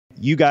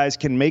you guys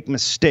can make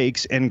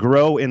mistakes and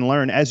grow and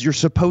learn as you're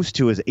supposed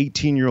to as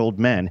 18-year-old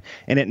men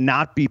and it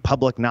not be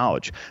public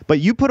knowledge. But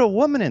you put a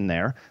woman in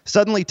there,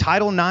 suddenly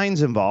Title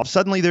IX's involved,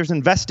 suddenly there's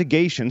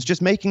investigations,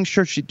 just making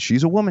sure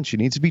she's a woman. She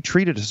needs to be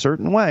treated a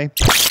certain way.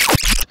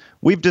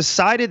 We've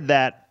decided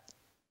that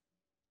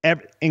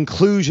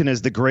inclusion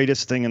is the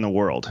greatest thing in the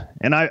world.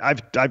 And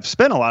I've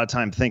spent a lot of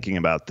time thinking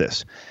about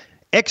this.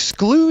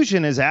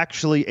 Exclusion is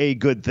actually a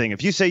good thing.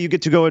 If you say you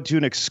get to go into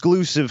an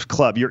exclusive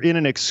club, you're in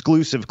an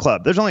exclusive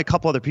club. There's only a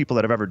couple other people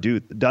that have ever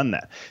done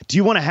that. Do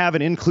you want to have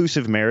an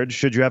inclusive marriage?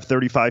 Should you have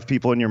 35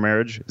 people in your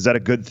marriage? Is that a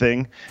good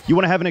thing? You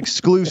want to have an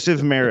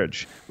exclusive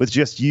marriage with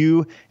just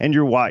you and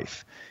your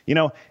wife. You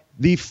know,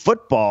 the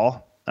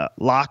football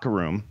locker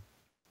room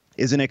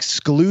is an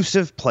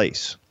exclusive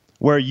place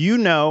where you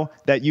know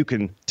that you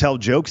can tell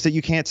jokes that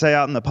you can't say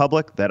out in the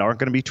public that aren't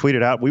going to be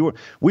tweeted out.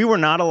 We were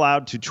not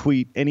allowed to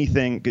tweet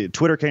anything.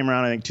 Twitter came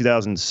around, I think,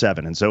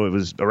 2007, and so it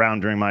was around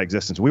during my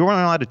existence. We weren't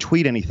allowed to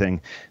tweet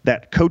anything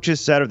that coaches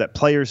said or that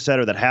players said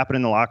or that happened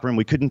in the locker room.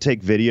 We couldn't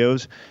take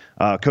videos.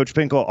 Coach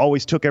Pinkel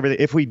always took everything.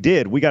 If we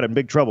did, we got in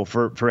big trouble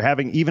for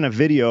having even a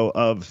video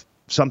of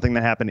something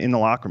that happened in the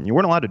locker room. You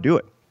weren't allowed to do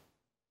it.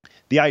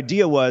 The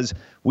idea was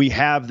we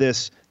have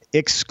this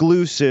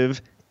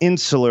exclusive,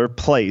 insular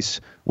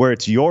place where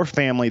it's your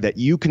family that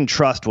you can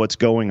trust what's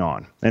going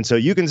on. And so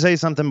you can say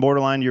something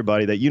borderline to your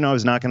buddy that you know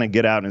is not going to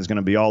get out and is going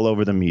to be all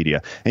over the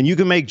media. And you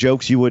can make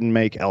jokes you wouldn't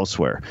make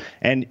elsewhere.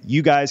 And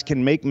you guys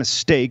can make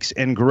mistakes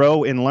and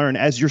grow and learn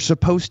as you're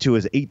supposed to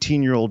as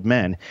 18-year-old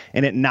men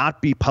and it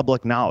not be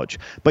public knowledge.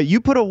 But you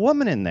put a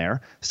woman in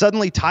there,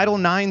 suddenly Title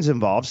IX's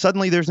involved,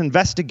 suddenly there's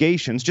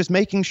investigations, just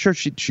making sure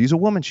she's a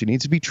woman. She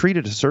needs to be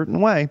treated a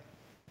certain way.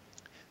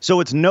 So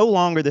it's no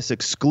longer this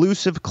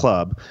exclusive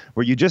club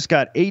where you just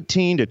got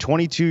 18 to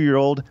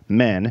 22-year-old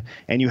men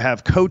and you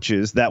have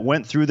coaches that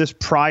went through this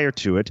prior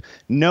to it,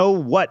 know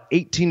what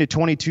 18 to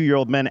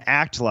 22-year-old men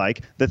act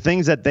like, the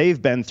things that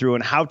they've been through,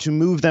 and how to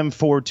move them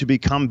forward to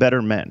become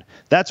better men.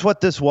 That's what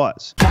this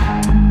was.